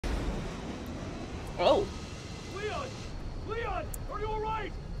Oh. Leon! Leon! Are you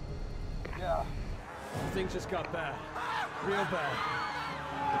alright? Yeah. Things just got bad. Real bad.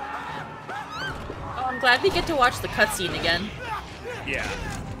 Oh, I'm glad we get to watch the cutscene again. Yeah.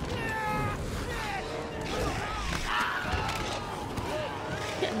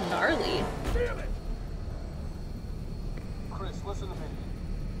 Getting gnarly. Damn it! Chris, listen to me.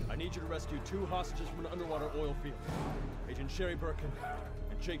 I need you to rescue 2 hostages from an underwater oil field. Agent Sherry Birkin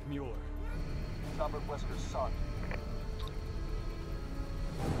and Jake Mueller. Robert Wesker's son.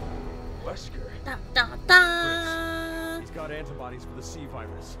 Wesker? Da, da, da. He's got antibodies for the C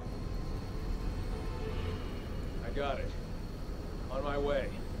virus. I got it. On my way.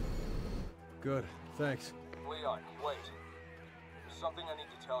 Good, thanks. Leon, wait. There's something I need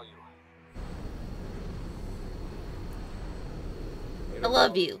to tell you. I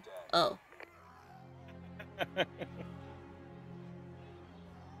love you. Oh.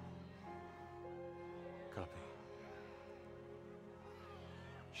 Copy.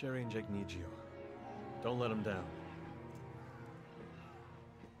 Sherry and Jake need you. Don't let them down.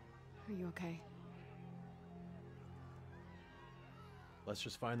 Are you okay? Let's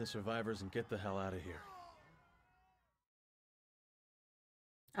just find the survivors and get the hell out of here.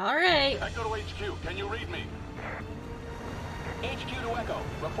 All right. Echo to HQ. Can you read me? HQ to Echo.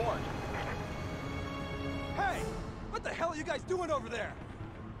 Report. Hey! What the hell are you guys doing over there?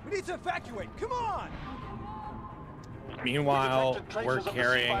 We need to evacuate. Come on! Meanwhile, Detected we're traces of the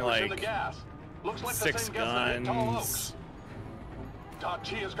carrying C-virus in the like gas. Looks like the 6 same gas that hit Tall guns. Oaks. Doc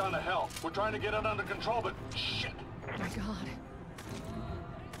G has gone to hell. We're trying to get it under control, but shit. Oh my god.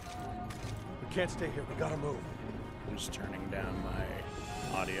 We can't stay here. We gotta move. I'm just turning down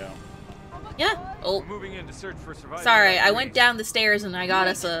my audio. Yeah. Oh. We're moving in to search for survivors. Sorry, I went down the stairs and I got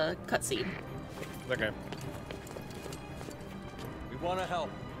us a cutscene. Okay. We want to help.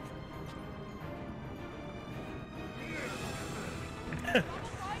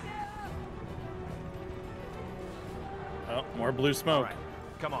 Oh, more blue smoke. All right,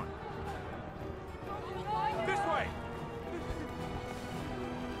 come on. This way!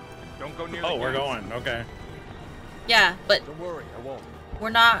 Don't go near the Oh, we're gas. going. Okay. Yeah, but Don't worry, I won't. we're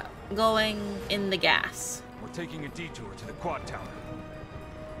not going in the gas. We're taking a detour to the quad tower.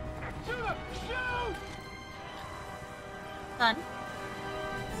 Shoot him! Shoot! Fun.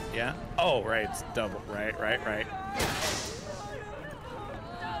 Yeah. Oh, right. It's double. Right.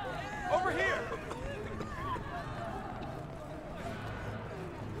 Over here!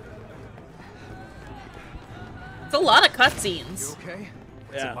 It's a lot of You cutscenes. okay?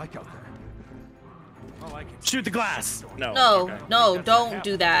 What's Yeah. it like out there? Oh, I can Shoot the glass. No. No, Okay. no, That's don't what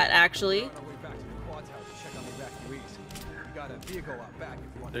do that, actually. On our way back to the quad tower to check on the evacuees. We got a vehicle out back if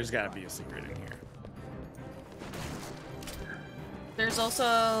you want. There's got to be a secret in here. There's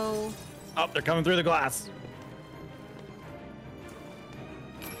also... Oh, they're coming through the glass.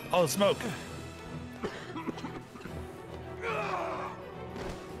 Oh, the smoke.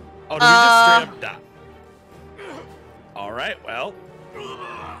 Oh, did he just straight up die? All right, well.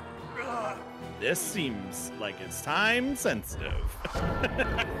 This seems like it's time sensitive.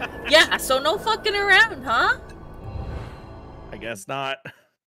 Yeah, so no fucking around, huh? I guess not. I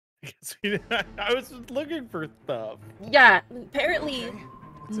guess I was just looking for stuff. Yeah, apparently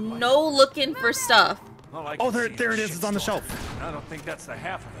no looking for stuff. All I Oh, can see there it is. It's on the shitstorm. shelf. I don't think that's the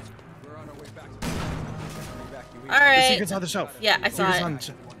half of it. We're on our way back to the evacuees. All The right. secret's on the shelf. Yeah, I saw Secret's it. on the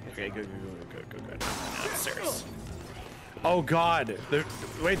shelf. Okay, good. Now upstairs. Oh God!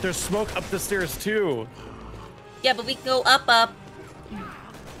 Wait, there's smoke up the stairs too. Yeah, but we can go up.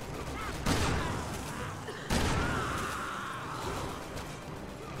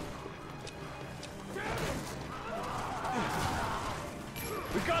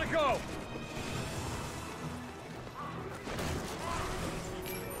 We gotta go!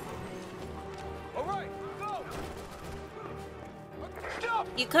 All right, go! Stop!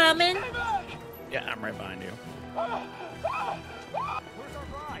 You coming? Stay back! Yeah, I'm right behind you. Where's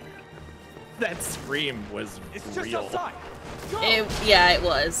our ride? That scream was It's just real. outside. Go! Yeah, it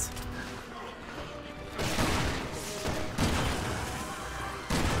was.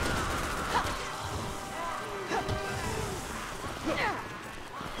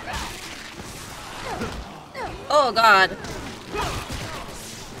 Oh God.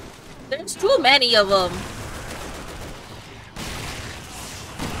 There's too many of them.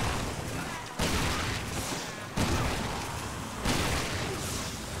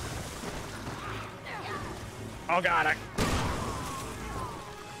 Oh God!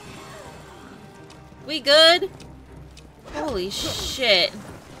 We good? Holy shit.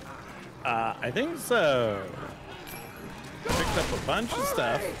 I think so. Picked up a bunch of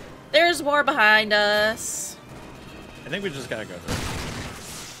stuff. There's more behind us. I think we just gotta go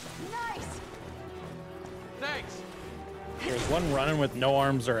through. Nice. Thanks. There's one running with no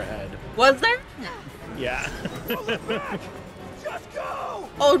arms or a head. Was there? Yeah. Just go.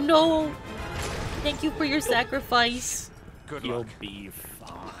 Oh no. Thank you for your sacrifice. Good You'll luck. be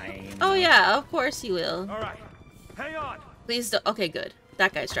fine. Oh yeah, of course you will. All right. Hang on. Please don't. Okay, good.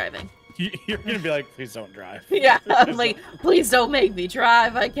 That guy's driving. You're gonna be like, please don't drive. Yeah, I'm like, please don't make me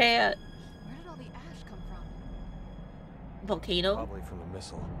drive. I can't. Where did all the ash come from? Volcano? Probably from a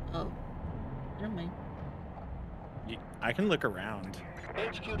missile. Oh. Never mind. I can look around.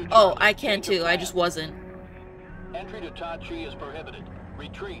 HQ to Oh, Charlie. I can Change of too. I plan. just wasn't. Entry to Tachi is prohibited.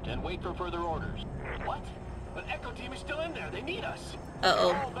 Retreat and wait for further orders. What? But Echo Team is still in there. They need us.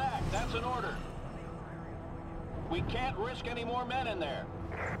 Uh-oh. Fall back. That's an order. We can't risk any more men in there.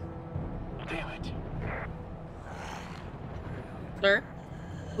 Damn it. Sir?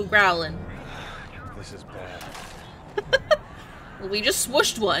 Who growling? This is bad. Well, we just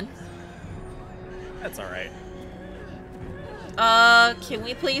swooshed one. That's alright. Can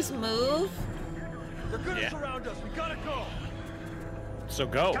we please move? They're gonna Yeah. surround us. We gotta go. So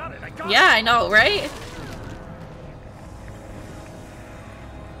go. Got it. I got Yeah, I know, right?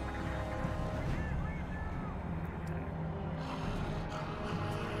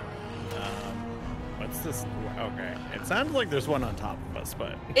 What's this? Okay. It sounds like there's one on top of us,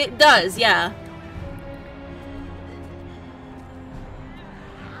 but It does, yeah.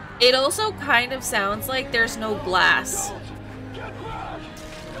 It also kind of sounds like there's no glass.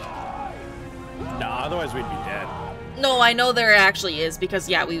 no, otherwise we'd be dead. No, I know there actually is, because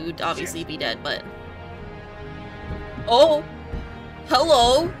yeah, we would obviously be dead, but... Oh!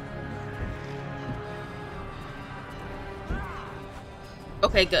 Hello!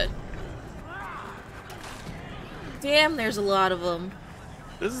 Okay, good. Damn, there's a lot of them.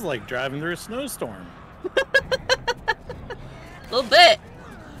 This is like driving through a snowstorm. A little bit.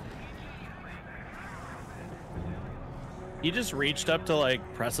 He just reached up to like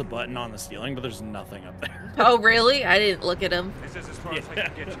press a button on the ceiling, but there's nothing up there. Oh, really? I didn't look at him. This is as far as I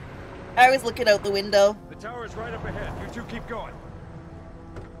can get you. I was looking out the window. The tower is right up ahead. You two keep going.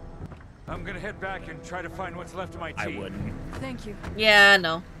 I'm gonna head back and try to find what's left of my I team. wouldn't. Thank you. Yeah,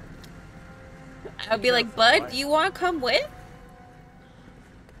 no. I'd be like, bud, do you want to come with?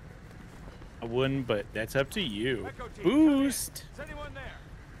 I wouldn't, but that's up to you. Echo team, come in. Boost. Is anyone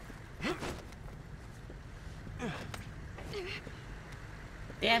there?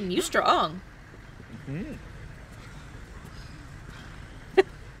 Damn, you strong. Mhm.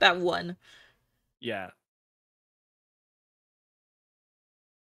 That one. Yeah.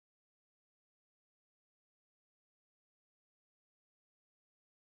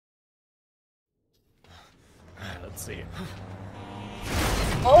 Let's see.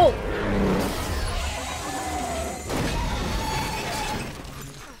 Oh!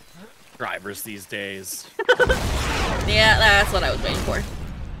 Drivers these days. Yeah, that's what I was waiting for.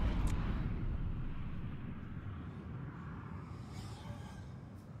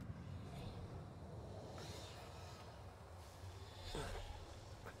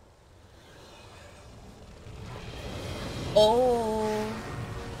 Oh.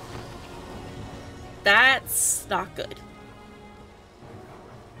 That's not good.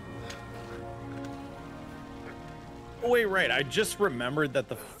 Oh wait, right. I just remembered that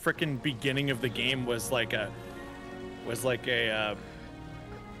the frickin' beginning of the game was like a was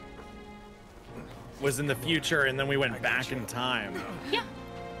in the future, and then we went back in time. Yeah.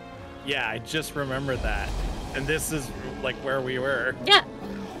 Yeah, I just remembered that. And this is like where we were. Yeah.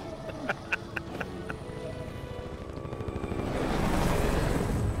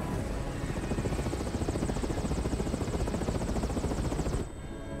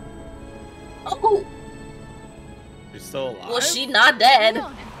 Oh, You're still alive? well, she's not dead.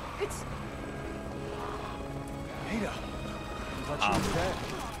 Leon, it's Ada. I thought she was dead.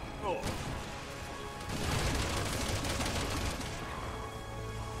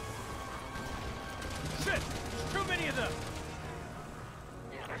 Shit! Too many of them!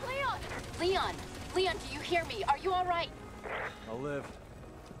 Leon! Leon! Leon, do you hear me? Are you alright? I'll live.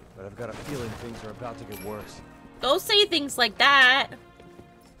 But I've got a feeling things are about to get worse. Don't say things like that.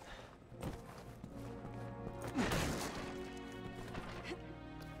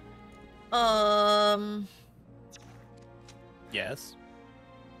 Yes.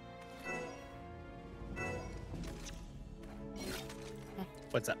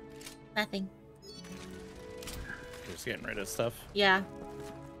 What's up? Nothing. Just getting rid of stuff. Yeah.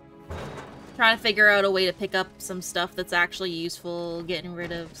 Trying to figure out a way to pick up some stuff that's actually useful, getting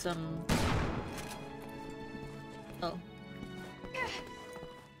rid of some... Oh.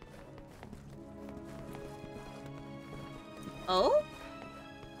 Oh?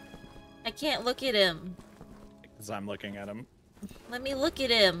 I can't look at him. Because I'm looking at him. Let me look at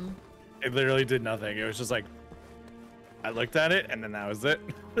him. It literally did nothing. It was just like, I looked at it, and then that was it.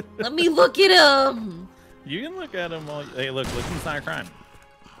 Let me look at him! You can look at him while... Hey, look, looking's not a crime.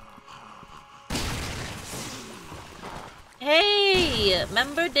 Hey!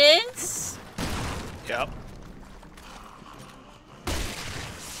 Remember this? Yep.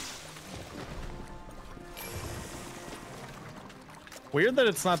 Weird that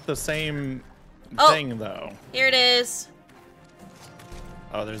it's not the same thing, though. Here it is.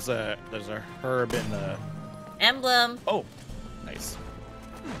 Oh, there's a herb in the... Emblem. Oh, nice.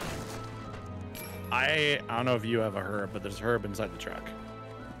 I don't know if you have a herb, but there's a herb inside the truck.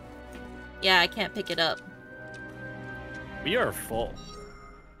 Yeah, I can't pick it up. We are full.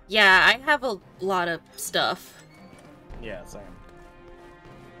 Yeah, I have a lot of stuff. Yeah, same.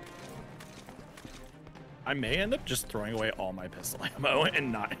 I may end up just throwing away all my pistol ammo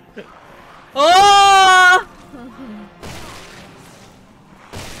and not... Oh!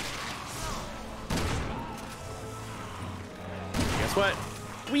 Guess what?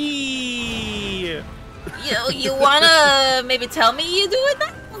 Whee! You wanna maybe tell me you doing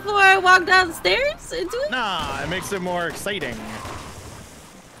that before I walk downstairs and do it? Nah, it makes it more exciting.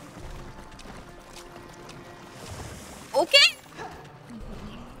 Okay.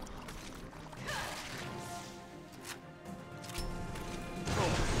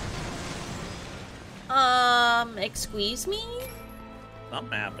 Excuse me?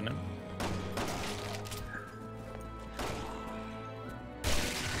 Something happening.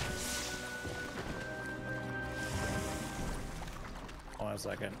 Hold on a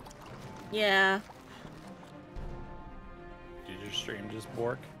second. Yeah. Did your stream just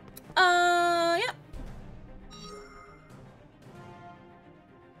bork? Yeah.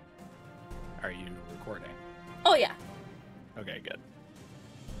 Are you recording? Oh, yeah. Okay, good.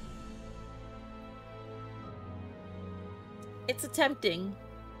 It's attempting.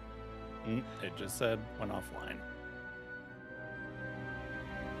 It just said went offline.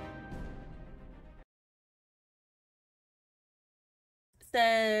 It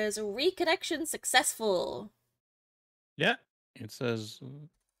says reconnection successful. Yeah, it says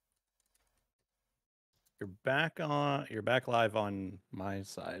you're back live on my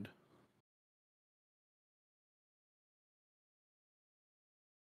side.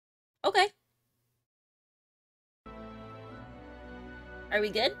 Okay. Are we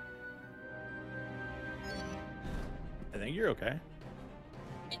good? I think you're okay.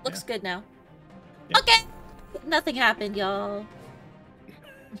 It looks good now. Yeah. Okay. Nothing happened, y'all.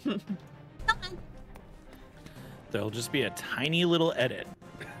 There'll just be a tiny little edit.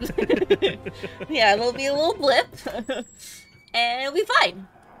 Yeah, there'll be a little blip. And it'll be fine.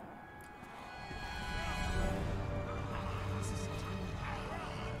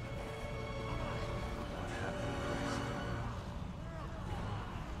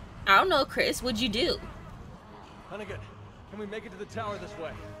 I don't know, Chris. What'd you do? Hunnigan, can we make it to the tower this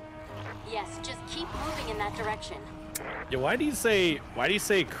way? Yes, just keep moving in that direction. Yeah, why do you say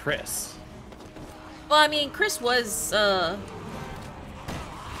Chris? Well, I mean, Chris was,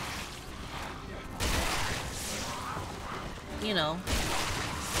 you know,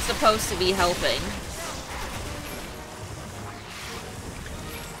 supposed to be helping.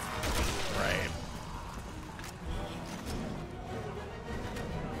 Right.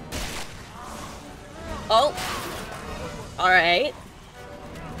 Oh. Alright.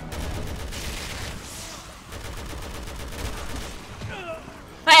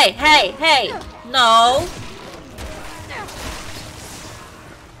 Hey, hey, hey! No!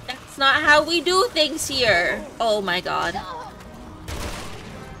 That's not how we do things here! Oh my god.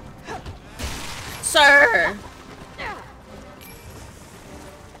 Sir!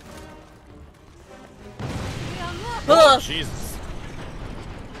 Oh, Ugh. Jesus.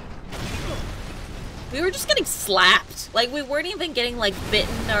 We were just getting slapped. Like, we weren't even getting, like,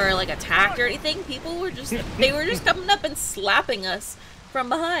 bitten or, like, attacked or anything. People were just, they were just coming up and slapping us from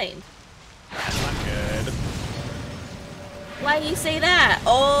behind. That's not good. Why do you say that?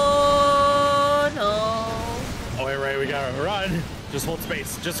 Oh, no. Oh, wait, right, we gotta run. Just hold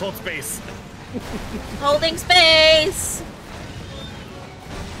space. Just hold space. Holding space!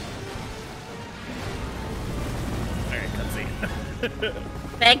 Alright, cutscene.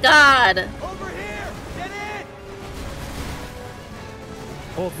 Thank God! Over here! Get in!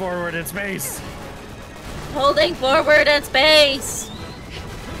 Hold forward in space. Holding forward in space!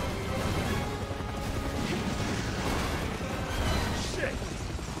 Shit!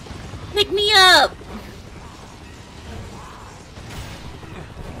 Pick me up!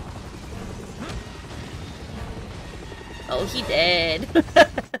 Oh, he did.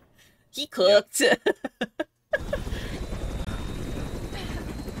 He cooked.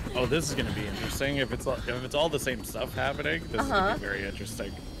 Oh, this is gonna be interesting. If it's all the same stuff happening, this is gonna be very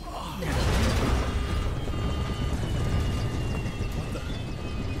interesting.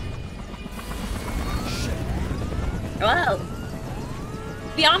 Well,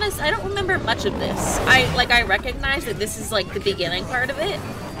 to be honest, I don't remember much of this. I recognize that this is like the beginning part of it,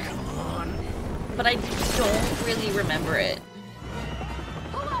 but I don't really remember it.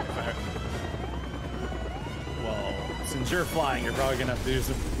 Well, since you're flying, you're probably gonna have to do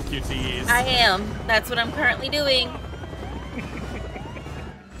some QTEs. I am. That's what I'm currently doing.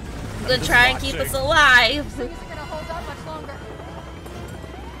 I'm gonna try and keep us alive. These things are gonna hold up much longer.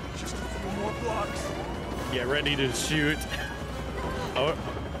 Just a few more blocks. Get ready to shoot. Oh.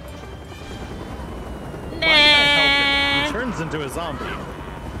 Nah. He turns into a zombie.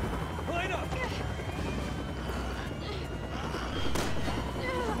 Line up.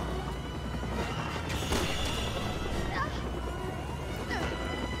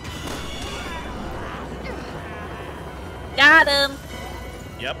 Got him.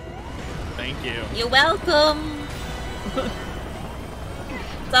 Yep. Thank you. You're welcome.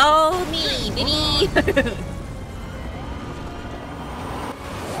 It's all me, baby.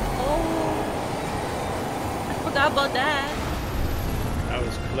 Oh, I forgot about that. That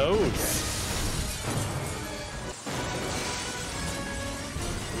was close.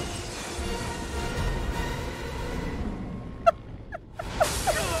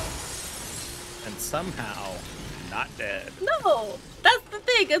 And somehow not dead. No, that's the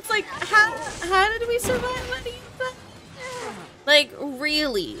thing. It's like, how did we survive any of that? Like,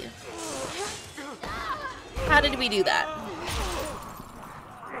 really? How did we do that?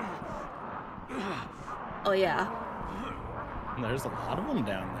 Oh, yeah. There's a lot of them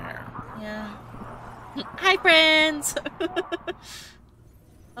down there. Yeah. Hi, friends!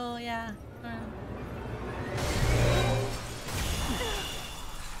 Oh, yeah.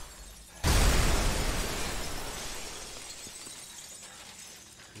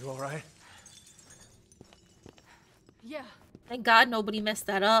 You all right? Yeah. Thank God nobody messed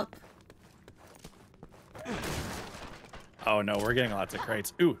that up. Oh no, we're getting lots of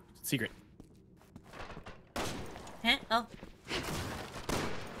crates. Ooh, secret. Huh?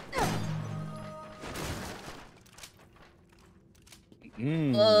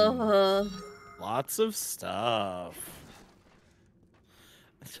 Oh. Lots of stuff.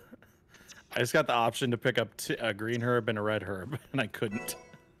 I just got the option to pick up a green herb and a red herb, and I couldn't.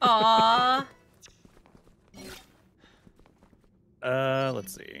 Aww.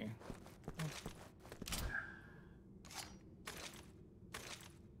 Let's see.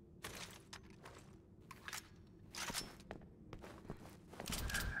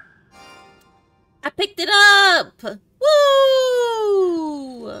 I picked it up!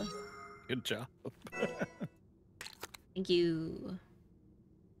 Woo! Good job. Thank you.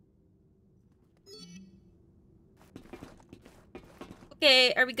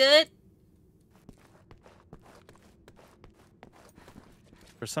 Okay, are we good?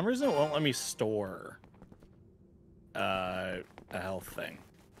 For some reason, it won't let me store a health thing,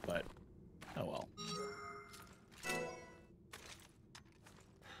 but oh well.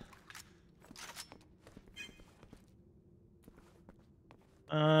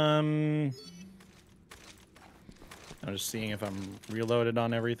 I'm just seeing if I'm reloaded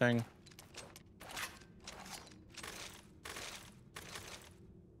on everything.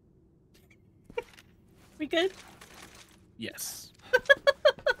 We good? Yes.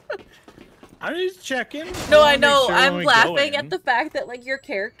 I'm just checking. No, I I wanna make know. sure I'm when we go laughing in. at the fact that like your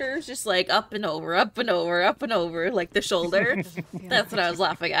character is just like up and over, up and over, up and over, like the shoulder. That's what I was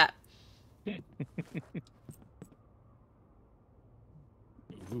laughing at.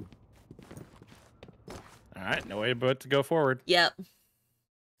 Ooh. All right, no way but to go forward. Yep.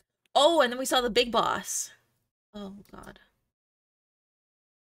 Oh, and then we saw the big boss. Oh God.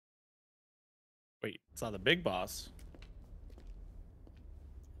 Wait, saw the big boss.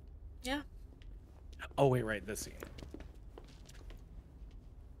 Yeah. Oh wait, right, this scene.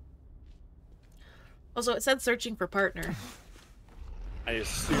 Also, it said searching for partner. I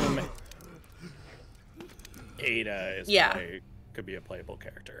assume Ada is could be a playable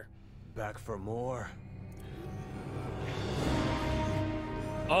character. Back for more.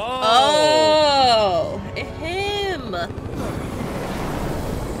 Oh, him.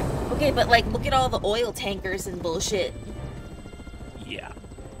 Okay, but like, look at all the oil tankers and bullshit. Yeah.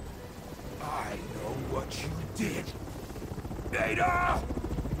 I know what you did. Ada!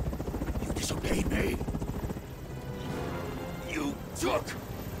 You disobeyed me. You took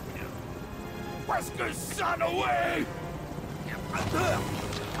Wesker's son away!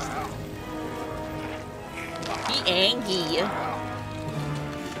 He angry.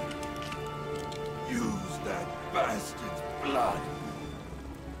 Use that bastard's blood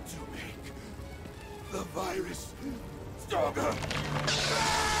to make the virus stronger.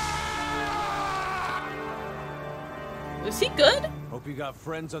 Is he good? Hope you got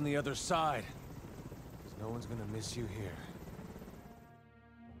friends on the other side. 'Cause no one's gonna miss you here.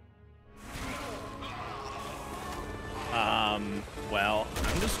 Well,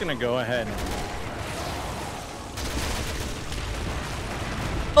 I'm just gonna go ahead and...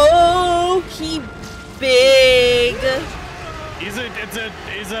 Oh, he big. He's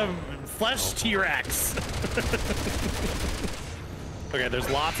a flesh T-Rex. Okay, there's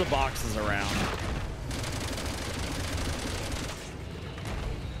lots of boxes around.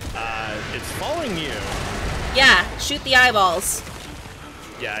 It's following you. Yeah, shoot the eyeballs.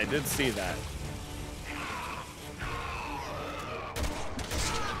 Yeah, I did see that.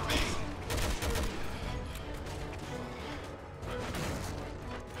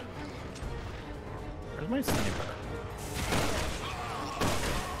 Where's my sniper?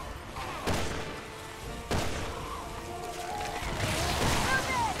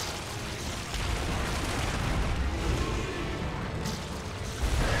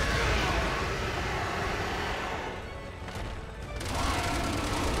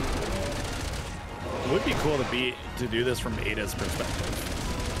 It would be cool to do this from Ada's perspective.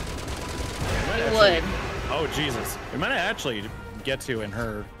 It would. Oh Jesus! We might actually get to in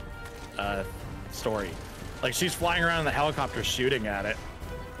her story. Like she's flying around in the helicopter shooting at it,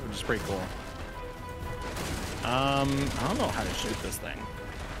 which is pretty cool. I don't know how to shoot this thing.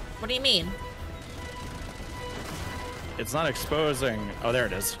 What do you mean? It's not exposing. Oh, there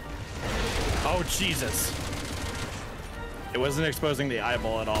it is. Oh Jesus! It wasn't exposing the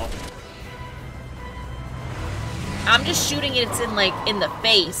eyeball at all. I'm just shooting it in the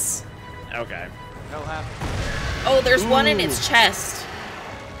face. Okay. Hell happened. Oh, there's one in Ooh. its chest.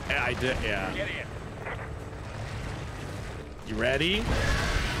 Yeah, I did. Yeah. Get in. You ready?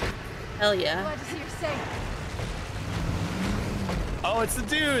 Hell yeah. Glad to see you're safe. Oh, it's the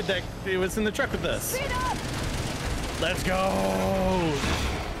dude that was in the truck with us. Speed up! Let's go.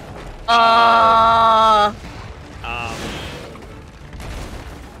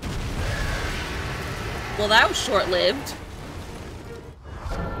 Well, that was short-lived.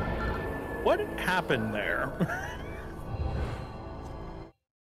 What happened there?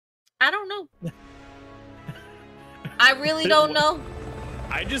 I don't know. I really don't know.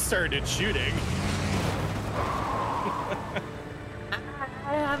 I just started shooting.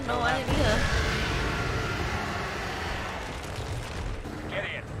 I have no idea. Get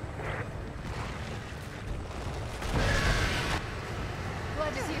in.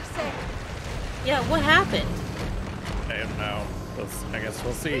 Glad to see you're safe. Yeah, what happened? I don't know. I guess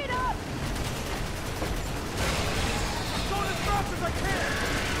we'll see. Speed up! Going as fast as I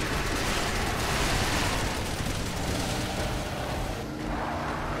can!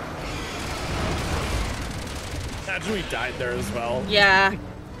 Imagine we died there as well. Yeah.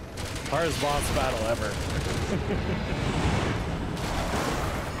 Hardest boss battle ever.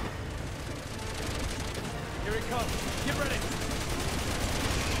 Here he comes. Get ready.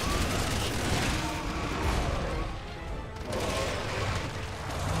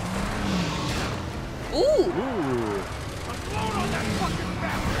 Ooh. Ooh. Unload on that fucking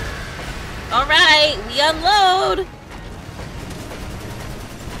bastard! All right, we unload.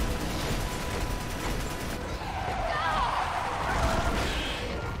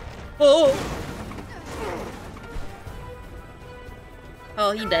 Oh.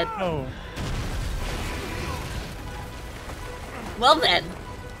 Oh, he dead. Oh. Well then.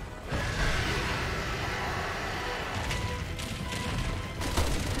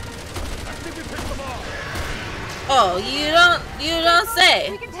 I think we picked them off. Oh, you don't say.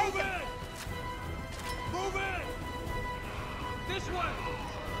 We can take it! Move in! This way!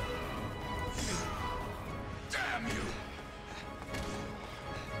 Damn you!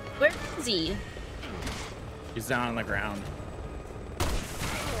 Where is he? He's down on the ground.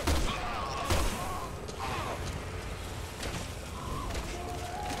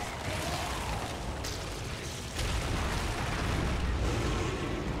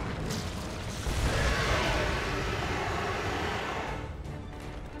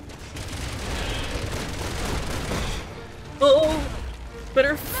 Oh,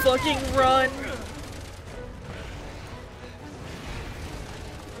 better fucking run.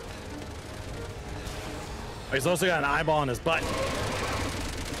 He's also got an eyeball on his butt.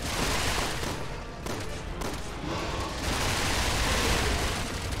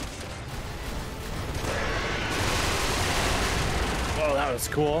 That was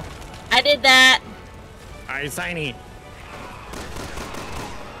cool. I did that. Alright, Signy.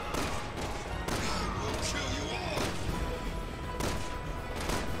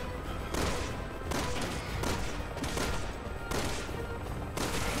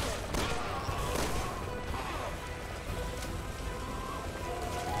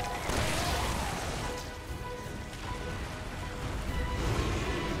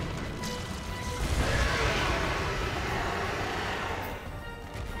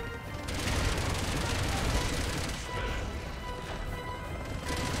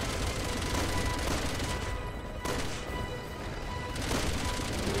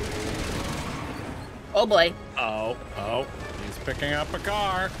 Oh boy. Oh, he's picking up a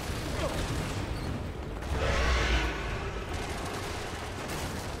car.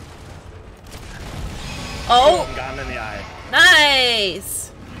 Oh, Boom, got him in the eye.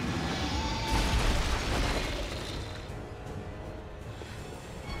 nice.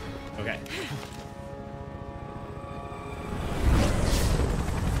 Okay.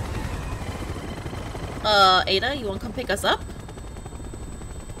 Ada, you wanna come pick us up?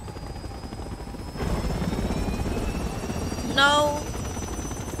 No.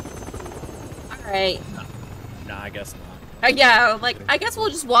 Alright. Nah, I guess not. Yeah, like, I guess we'll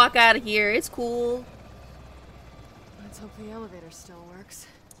just walk out of here. It's cool. Let's hope the elevator still works.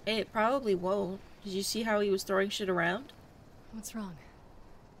 It probably won't. Did you see how he was throwing shit around? What's wrong?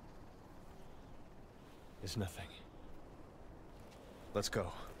 It's nothing. Let's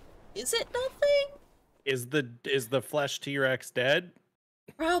go. Is it nothing? Is the flesh T-Rex dead?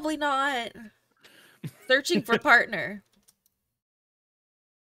 Probably not. Searching for partner.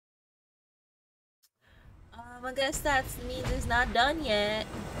 I guess that means it's not done yet.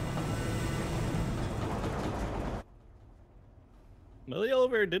 Well, the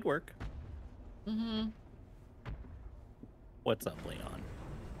elevator did work. Mm-hmm. What's up, Leon?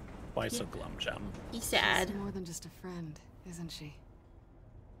 Why so glum, chum? He's sad. She's more than just a friend, isn't she?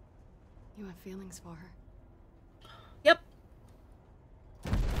 You have feelings for her. Yep.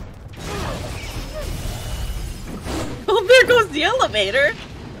 Oh, there goes the elevator.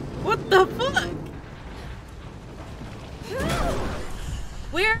 What the fuck?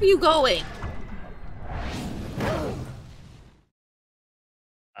 Where are you going?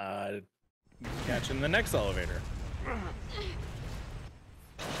 Catching the next elevator.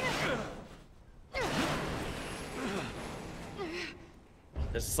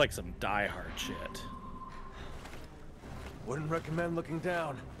 This is like some Die Hard shit. Wouldn't recommend looking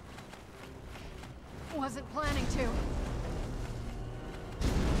down. Wasn't planning to.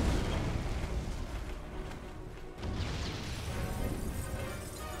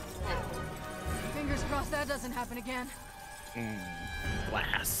 Fingers crossed that doesn't happen again.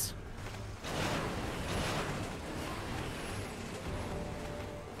 Glass.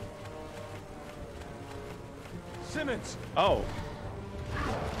 Simmons! Oh.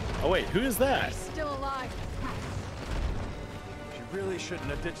 Oh wait, who is that? Still alive. She really shouldn't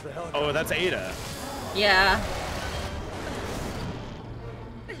have ditched the helicopter. Oh, that's Ada. Yeah.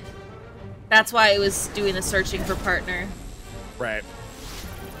 That's why I was doing the searching for partner. Right.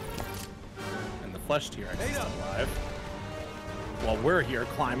 And the flesh T-Rex is still alive. While we're here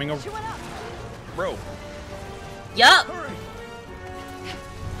climbing a rope. Yup. Hurry!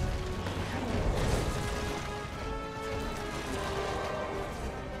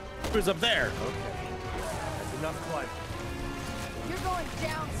 Who's up there? Okay. That's enough climbing. You're going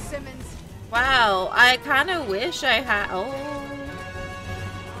down, Simmons. Wow, I kind of wish I had. Oh.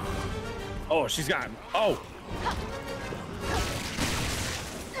 Oh, she's got him. Oh.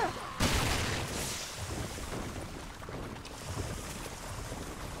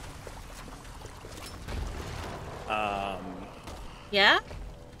 Yeah?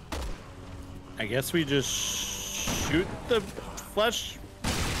 I guess we just shoot the flesh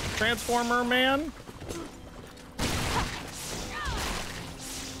transformer man?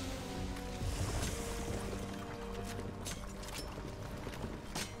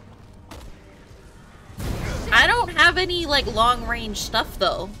 I don't have any, like, long-range stuff,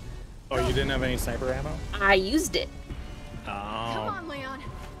 though. Oh, you didn't have any sniper ammo? I used it. Oh. Come on, Leon.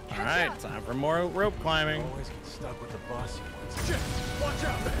 Catch Alright, up. time for more rope climbing. Always get stuck with the bossy ones. Shit! Watch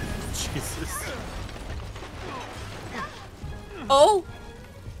out! Jesus. Oh.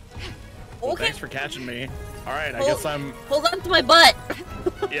 Well, Okay. thanks for catching me. Alright, I Hold- guess I'm... Hold on to my butt.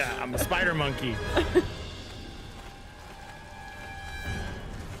 Yeah, I'm a spider monkey.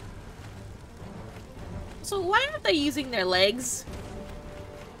 So why aren't they using their legs?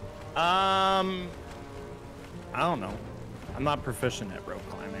 I don't know. I'm not proficient at rope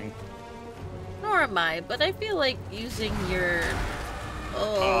climbing. Nor am I, but I feel like using your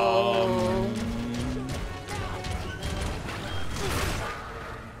Oh.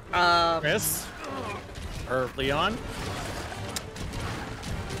 Chris? Or Leon?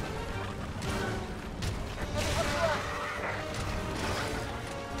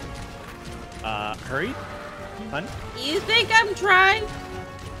 Hurry? Hun? You think I'm trying?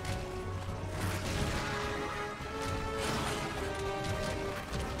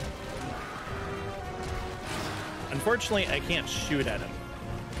 Unfortunately, I can't shoot at him.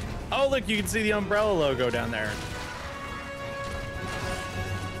 Oh, look, you can see the umbrella logo down there.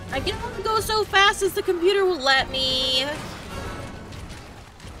 I can only go so fast as the computer will let me.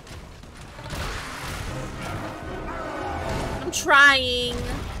 I'm trying.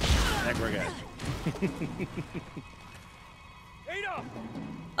 I think we're good. Ada!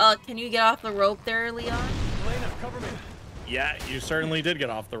 Can you get off the rope there, Leon? Elena, cover me. Yeah, you certainly did get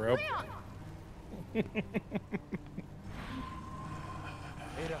off the rope. Ada,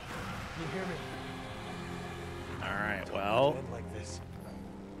 you hear me? All right, well. End like this.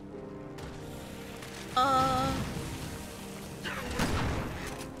 I'm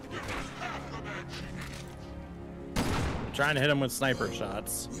trying to hit him with sniper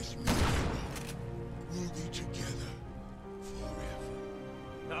shots. We'll be together forever.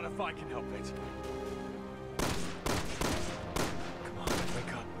 Not if I can help it. Come on,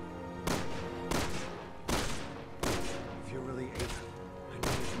 wake up. If you're really Ada, I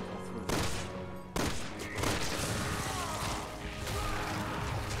know you can pull through this.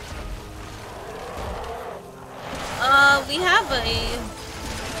 We have a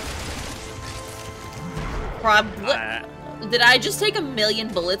problem. Did I just take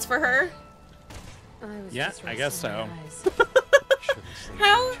 1,000,000 bullets for her? Yeah, I guess so.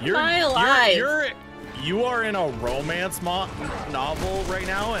 How am I alive? You are in a romance novel right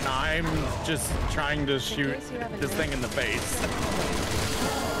now, and I'm just trying to shoot this thing in the face.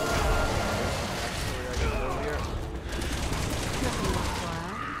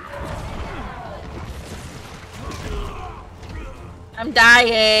 I'm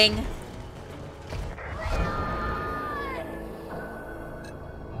dying.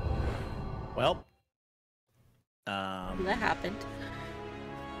 Well, that happened.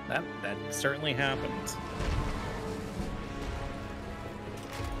 That certainly happened.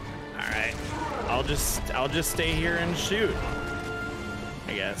 All right, I'll just stay here and shoot,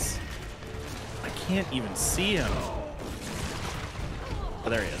 I guess. I can't even see him. Oh,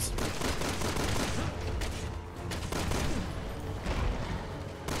 there he is.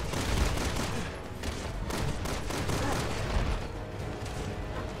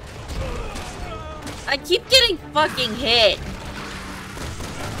 I keep getting fucking hit.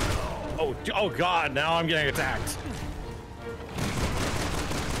 Oh God, now I'm getting attacked.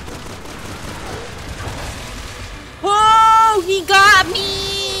 Oh, he got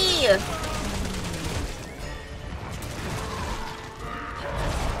me!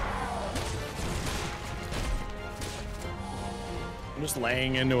 I'm just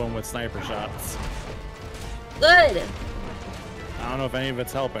laying into him with sniper shots. Good. I don't know if any of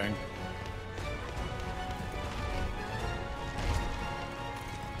it's helping.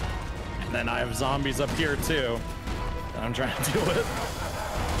 And then I have zombies up here too that I'm trying to deal with.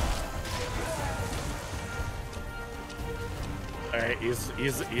 All right,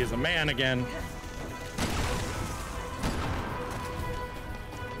 he's a man again.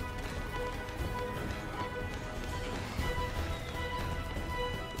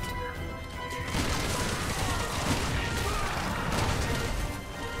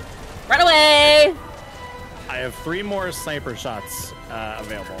 Run away! I have 3 more sniper shots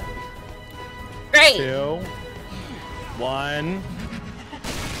available. Great. 2, 1.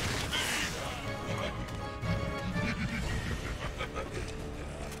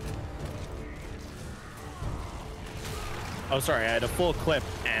 Oh, sorry, I had a full clip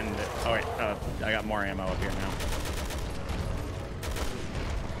and... Oh, wait, I got more ammo up here now.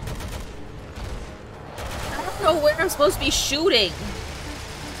 I don't know where I'm supposed to be shooting.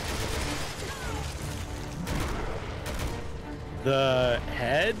 The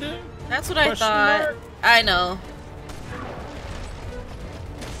head? That's what I Question thought. mark? I know.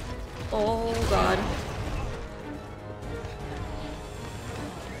 Oh, God.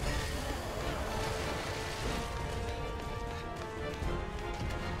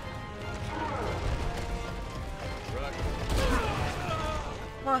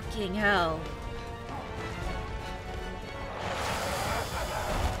 Fucking hell.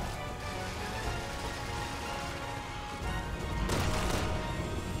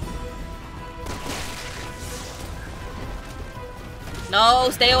 No,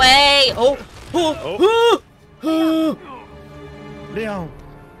 stay away! Oh! Oh! Oh. Oh! Leon.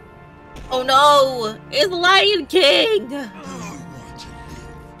 Oh no! It's Lion King!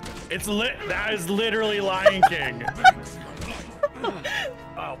 That is literally Lion King.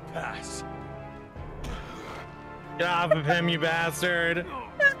 I'll pass. Get off of him, you bastard.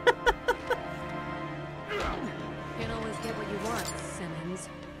 Can't always get what you want, Simmons.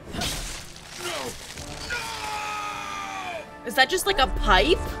 Is that just like a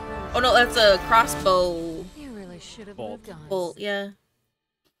pipe? Oh no, that's a crossbow. You really should have Bolt. moved on. Bolt, yeah.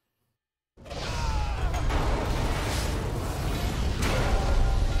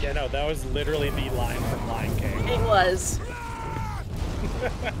 Yeah, no, that was literally the line from Lion King. It was.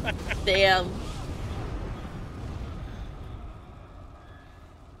 Damn.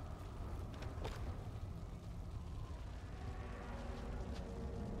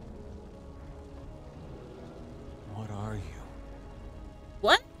 What are you?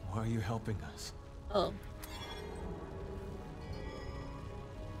 What? Why are you helping us? Oh.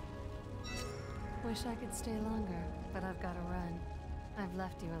 Wish I could stay longer, but I've got to run. I've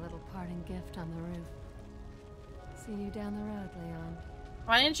left you a little parting gift on the roof. See you down the road, Leon.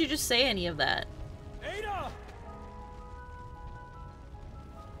 Why didn't you just say any of that? Ada!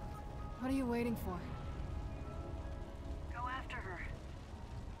 What are you waiting for? Go after her.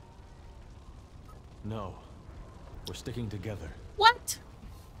 No. We're sticking together. What?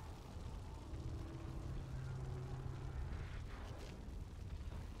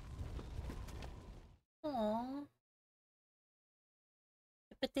 Aww.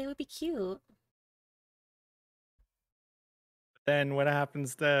 But they would be cute. Then what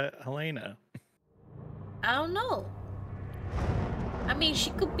happens to Helena? I don't know. I mean,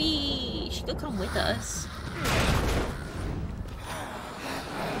 she could come with us.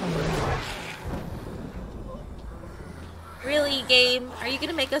 Really, game? Are you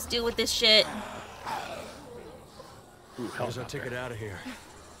gonna make us deal with this shit? Here's our ticket out of here.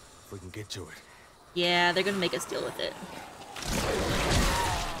 If we can get to it. Yeah, they're gonna make us deal with it.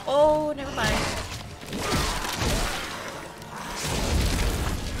 Oh, never mind.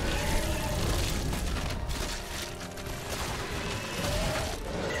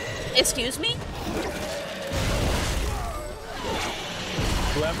 Excuse me?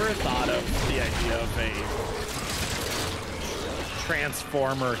 Whoever thought of the idea of a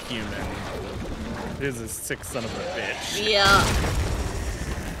transformer human is a sick son of a bitch. Yeah.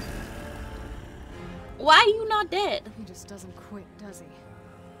 Why are you not dead? He just doesn't quit, does he?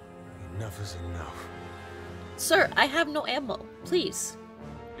 Enough is enough. Sir, I have no ammo. Please.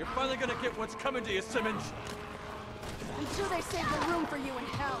 You're finally gonna get what's coming to you, Simmons. Until they save the room for you in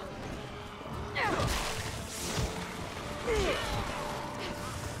hell.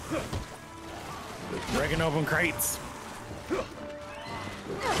 Breaking open crates.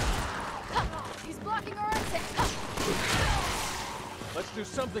 He's blocking our exit. Let's do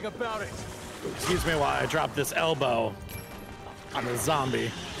something about it. Excuse me while I drop this elbow on the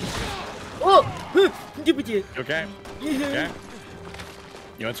zombie. Oh! Okay? Okay?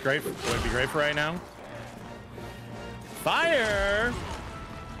 You know what's great? What would be great for right now? Fire!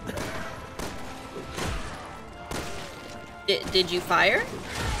 Did you fire?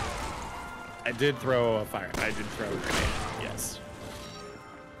 I did throw a fire. I did throw a grenade. Yes.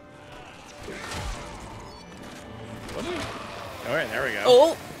 All right, there we go.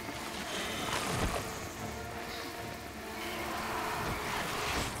 Oh!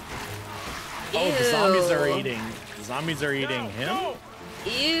 Oh, the zombies are eating. The zombies are eating him.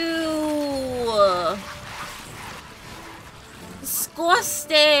 Ew!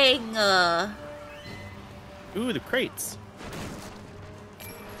 Disgusting! Ooh, the crates.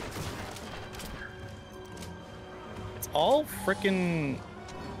 It's all frickin'.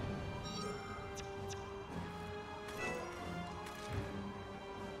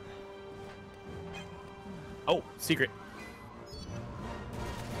 Oh, secret.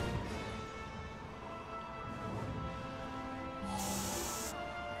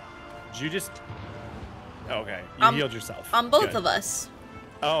 Did you just? Oh, okay, you healed yourself. On both Good. of us.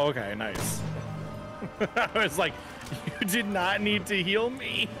 Oh, okay, nice. I was like, you did not need to heal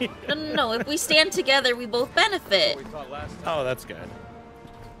me. No. If we stand together, we both benefit. We thought last time. Oh, that's good.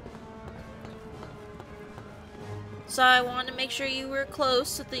 So I wanted to make sure you were close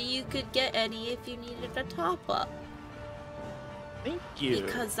so that you could get any if you needed a top up. Thank you.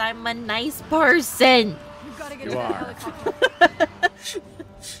 Because I'm a nice person. You've got to get You to the are. helicopter.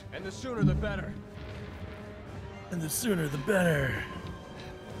 And the sooner the better. And the sooner the better.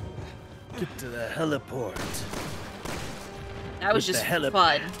 Get to the heliport. That was With just the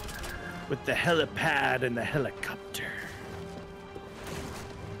fun. With the helipad and the helicopter.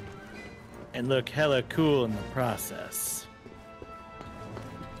 And look hella cool in the process.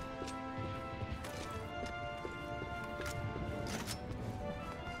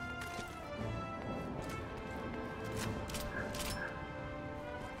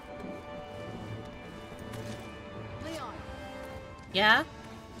 Yeah?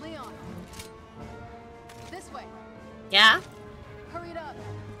 Leon. This way. Yeah? Hurry it up.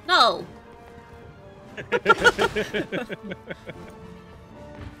 No.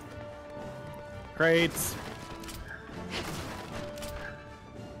 Crates.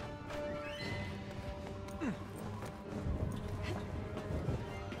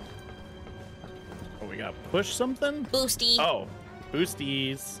 Oh, we got push something? Boosty. Oh,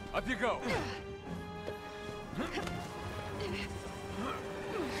 boosties. Up you go.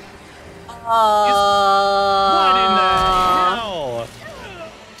 What in the hell?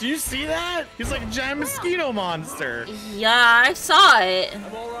 Do you see that? He's like a giant mosquito monster. Yeah, I saw it.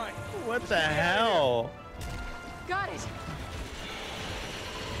 I'm all right. What the hell? Got it.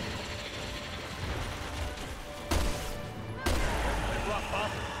 Rough, huh?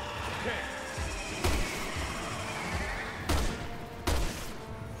 Okay.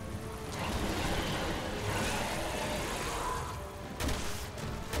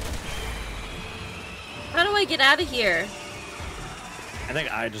 How do I get out of here? I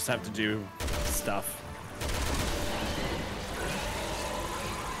think I just have to do stuff.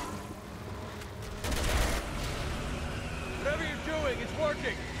 Whatever you're doing, it's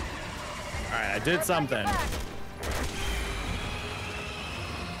working. Alright, I did something.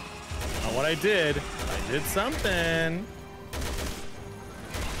 What I did something.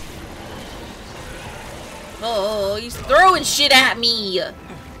 Oh, he's throwing shit at me.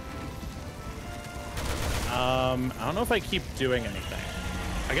 I don't know if I keep doing anything.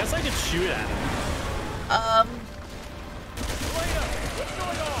 I guess I could shoot at him. Elena, what's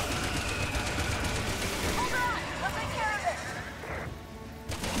going on? Hold on. I'll take care of it.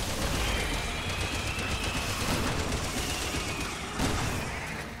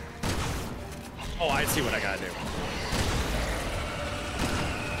 Oh, I see what I gotta do.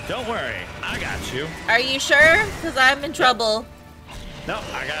 Don't worry, I got you. Are you sure? Because I'm in trouble. No,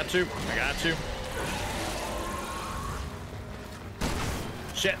 I got you. I got you.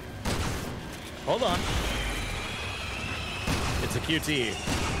 Shit. Hold on. It's a QT.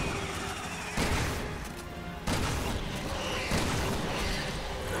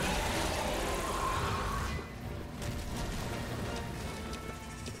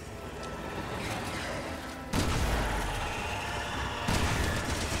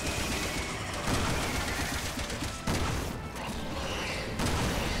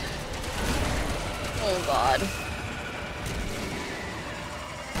 Oh god.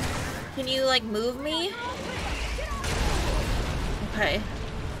 Can you like move me? Okay.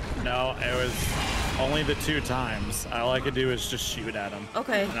 No, it was only the 2 times. All I could do is just shoot at him.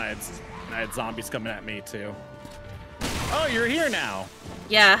 Okay. And I had zombies coming at me too. Oh, you're here now.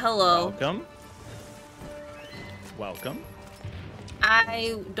 Yeah, hello. Welcome. Welcome.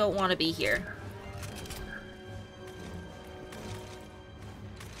 I don't want to be here.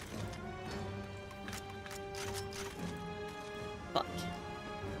 Fuck.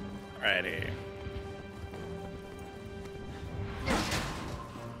 Alrighty.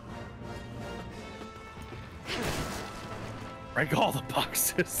 Break all the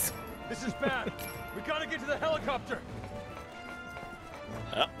boxes. This is bad. We gotta get to the helicopter.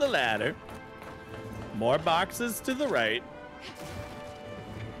 Up the ladder. More boxes to the right.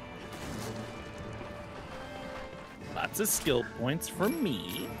 Lots of skill points for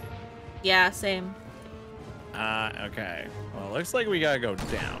me. Yeah, same. Okay. Well, it looks like we gotta go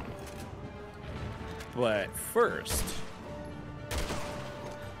down. But first...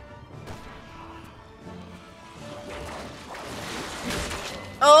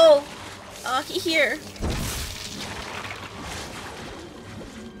 Oh! Here.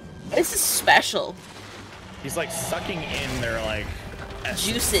 This is special. He's like sucking in their like...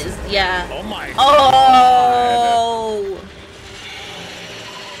 Juices, yeah. Oh my god. Oh!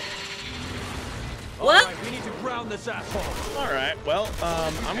 What? Right, we need to ground this asshole. Alright, well,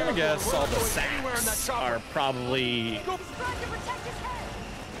 I'm gonna guess all the sacks are probably... Go.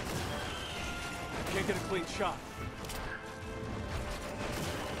 Can't get a clean shot.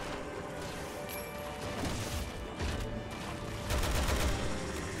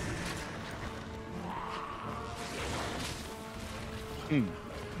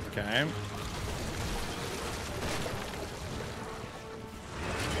 Okay.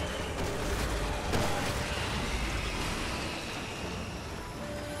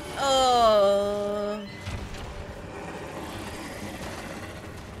 Oh.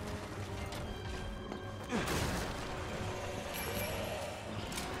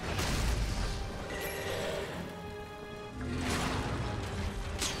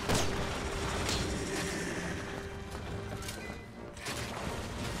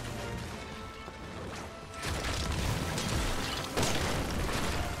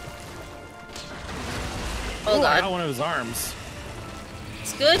 Oh Ooh, I god. got one of his arms.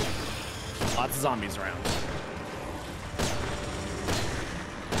 It's good? Lots of zombies around.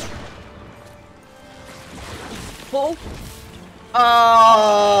 Oh.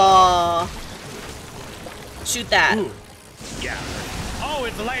 Oh. Shoot that. Ooh. Yeah. Oh,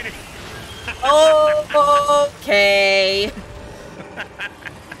 it's lightning. Oh, okay.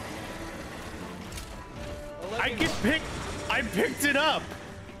 I picked it up.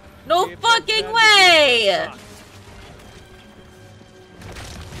 No fucking way.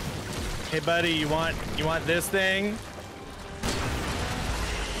 Hey buddy, you want this thing?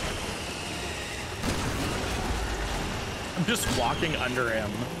 I'm just walking under him.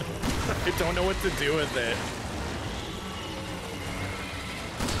 I don't know what to do with it.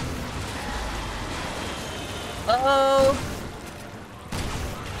 Uh-oh.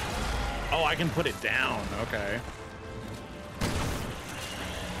 Oh, I can put it down. Okay.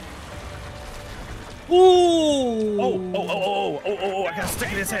 Ooh. Oh, I gotta stick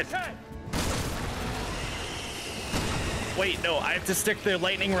it in his head. Wait, no, I have to stick the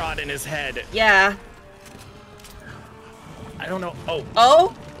lightning rod in his head. Yeah. I don't know. Oh.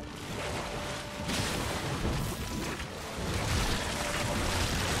 Oh?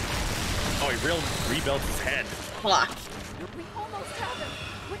 Oh, he rebuilt his head. Fuck. We almost have him.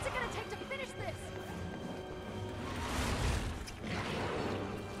 What's it gonna take to finish this?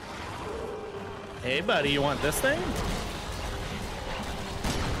 Hey, buddy, you want this thing?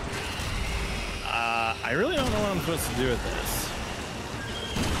 I really don't know what I'm supposed to do with this.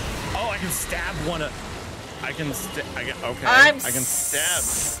 Oh, I can stab one of... I can stab... Okay, I can stab...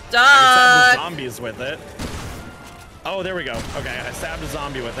 Stuck. I can stab the zombies with it. Oh, there we go. Okay, I stabbed a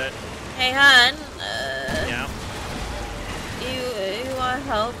zombie with it. Hey, hon. Yeah. You want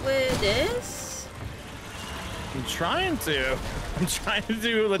help with this? I'm trying to. I'm trying to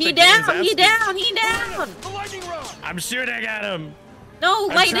do what He the game's down. He asking. down. He down. The lightning rod! I'm shooting at him. No,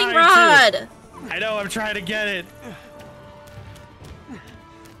 I'm lightning trying to. rod. I know, I'm trying to get it.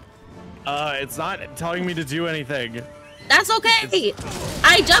 It's not telling me to do anything. That's okay.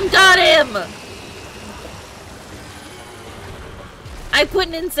 I jumped on him. I put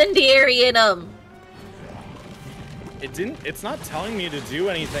an incendiary in him. It's not telling me to do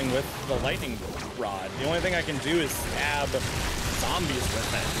anything with the lightning rod. The only thing I can do is stab zombies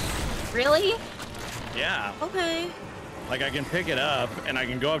with Really? it. Yeah. Okay. Like I can pick it up and I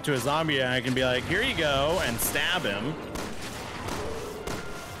can go up to a zombie and I can be like, here you go, and stab him.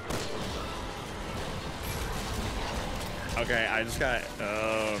 Okay, I just got,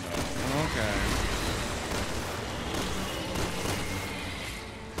 oh no, okay.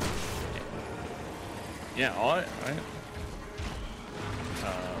 Yeah,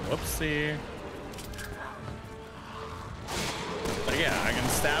 whoopsie. But yeah, I can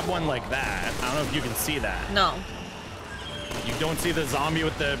stab one like that. I don't know if you can see that. No. You don't see the zombie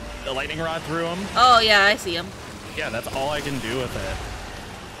with the lightning rod through him? Oh, yeah, I see him. Yeah, that's all I can do with it.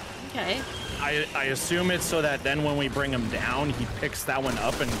 Okay. I assume it's so that then when we bring him down, he picks that one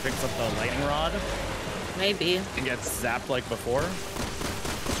up and picks up the lightning rod. Maybe. And gets zapped like before.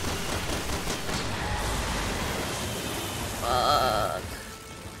 Fuck.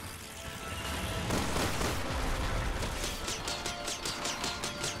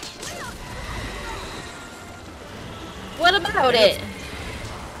 What about it?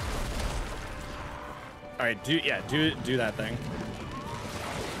 All right, do that thing.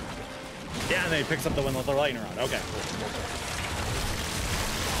 Yeah, and then he picks up the one with the lightning rod. Okay.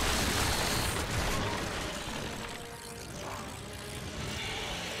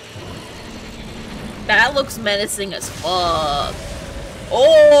 That looks menacing as fuck.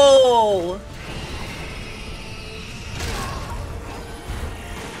 Oh!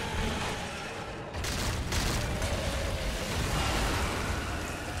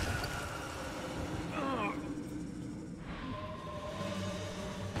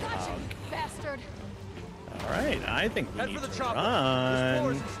 Gotcha, bastard. All right, I think we Head need for the to chopper. This floor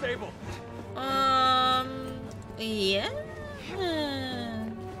run. isn't stable. Yeah.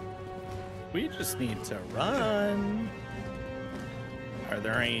 We just need to run. Are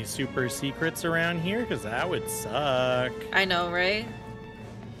there any super secrets around here? Because that would suck. I know, right?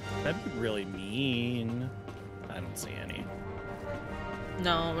 That'd be really mean. I don't see any.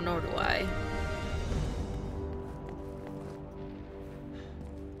 No, nor do I.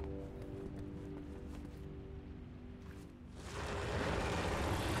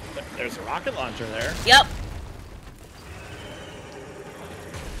 There's a rocket launcher there. Yep.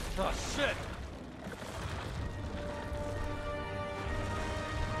 Oh, shit!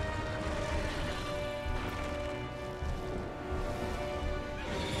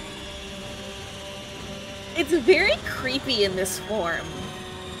 It's very creepy in this form.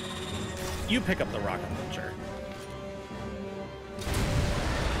 You pick up the rocket launcher.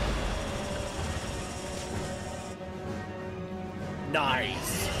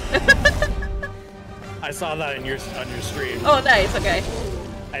 Nice. I saw that on your stream. Oh, nice. Okay.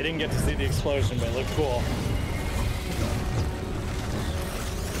 I didn't get to see the explosion, but it looked cool.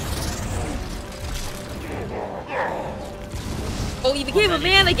 Oh, he became a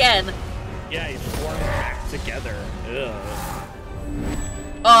man again. Yeah, he's formed back together. Ugh.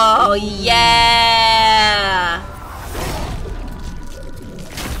 Oh, yeah.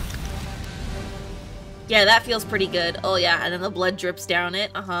 Yeah, that feels pretty good. Oh, yeah, and then the blood drips down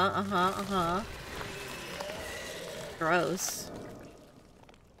it. Gross.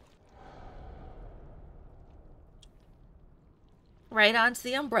 Right onto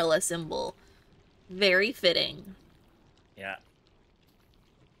the umbrella symbol. Very fitting. Yeah.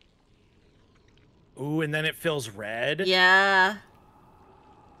 Ooh, and then it feels red. Yeah.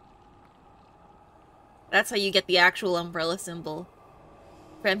 That's how you get the actual umbrella symbol.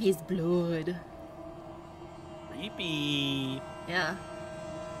 From his blood. Creepy. Yeah.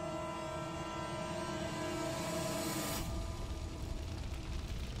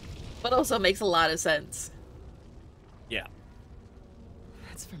 But also makes a lot of sense. Yeah.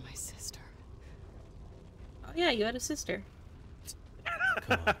 That's for my sister. Oh yeah, you had a sister.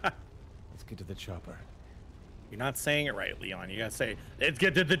 Come on. Let's get to the chopper. You're not saying it right, Leon. You gotta say, let's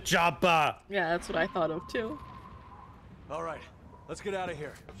get to the chopper. Yeah, that's what I thought of too. All right, let's get out of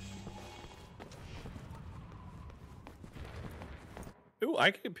here. Ooh,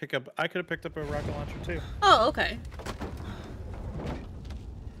 I could have picked up a rocket launcher too. Oh, okay.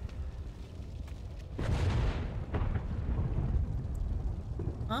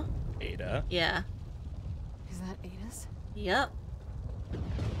 Huh? Ada. Yeah. Is that Ada's? Yep.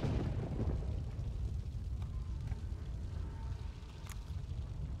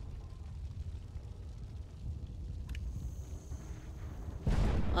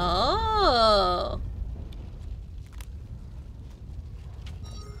 Oh.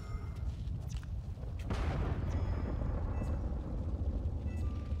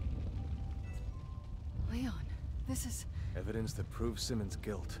 Leon, this is... Evidence that proves Simmons'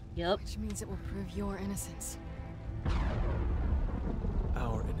 guilt. Yep. Which means it will prove your innocence.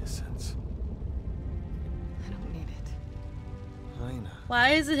 Our innocence. I don't need it. I know.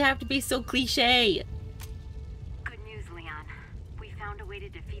 Why does it have to be so cliche? Good news, Leon. We found a way to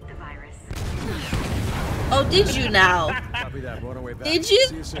defeat the virus. Oh, did you now? Copy that. We're on our way back. Did you?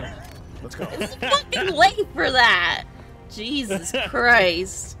 See you soon. Let's go. It's fucking late for that. Jesus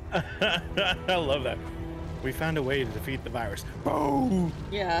Christ. I love that. We found a way to defeat the virus. Boom!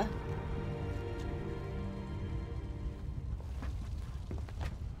 Yeah.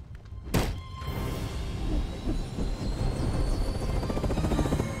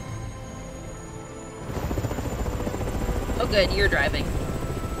 Oh good, you're driving.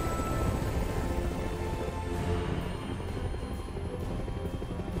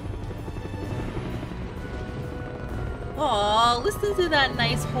 Aw, listen to that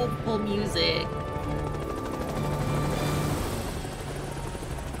nice, hopeful music.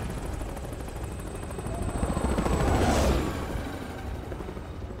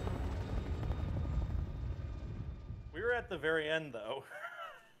 We were at the very end, though.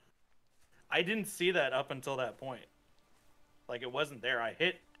 I didn't see that up until that point. Like, it wasn't there. I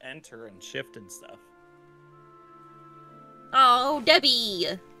hit enter and shift and stuff. Oh, Debbie!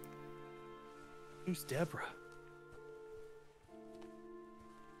 Who's Deborah?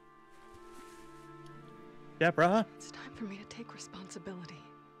 Deborah? It's time for me to take responsibility.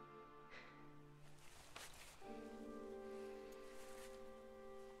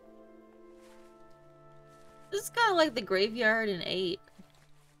 This is kind of like the graveyard in 8.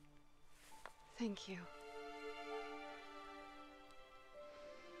 Thank you.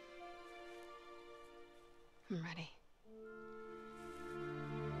 I'm ready.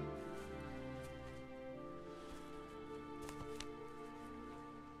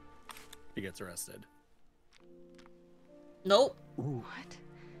 He gets arrested. Nope. What?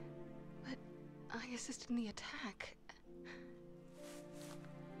 But I assisted in the attack.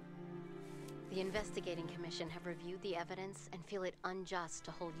 The investigating commission have reviewed the evidence and feel it unjust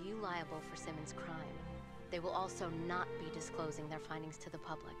to hold you liable for Simmons' crime. They will also not be disclosing their findings to the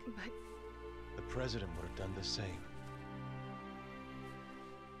public. But The president would have done the same.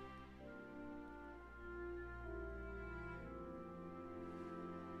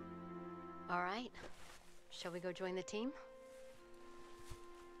 All right. Shall we go join the team?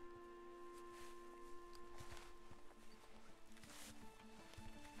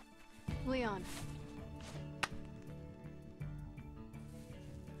 Leon,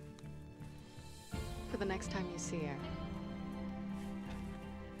 next time you see her.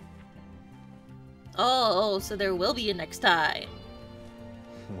 Oh, so there will be a next time.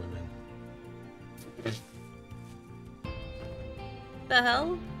 Women. The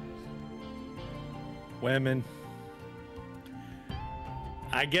hell? Women.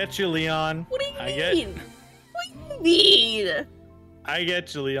 I get you, Leon. What do you I mean? What do you mean? I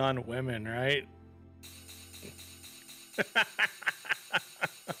get you, Leon. Women, right?